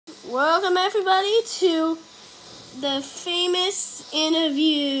Welcome everybody to the famous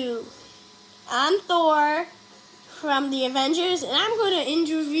interview. I'm Thor from the Avengers, and I'm going to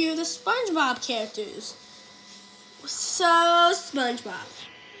interview the SpongeBob characters. So, SpongeBob,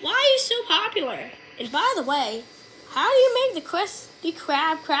 why are you so popular? And by the way, how do you make the Krusty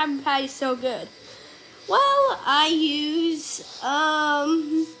Krab Patty so good? Well, I use,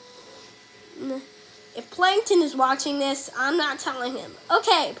 if Plankton is watching this, I'm not telling him.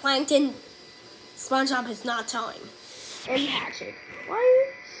 Okay, Plankton, SpongeBob is not telling. And Patrick, why are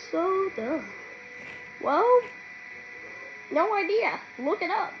you so dumb? Well, no idea. Look it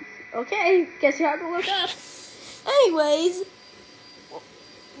up. Okay, guess you have to look up. Anyways,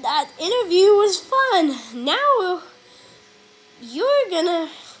 that interview was fun. Now, you're gonna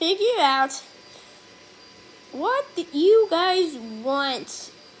figure out what you guys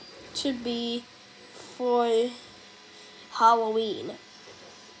want to be for Halloween.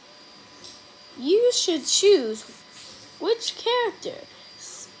 You should choose which character,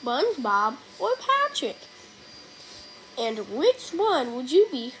 SpongeBob or Patrick. And which one would you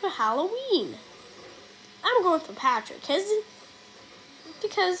be for Halloween? I'm going for Patrick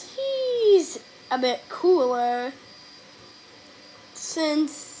because he's a bit cooler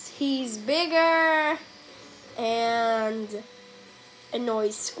since he's bigger and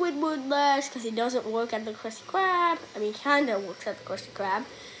annoys Squidward less because he doesn't work at the Krusty Krab. I mean, kind of works at the Krusty Krab.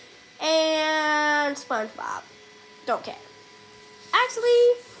 And SpongeBob don't care.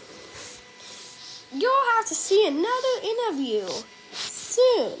 Actually, you'll have to see another interview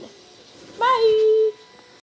soon. Bye!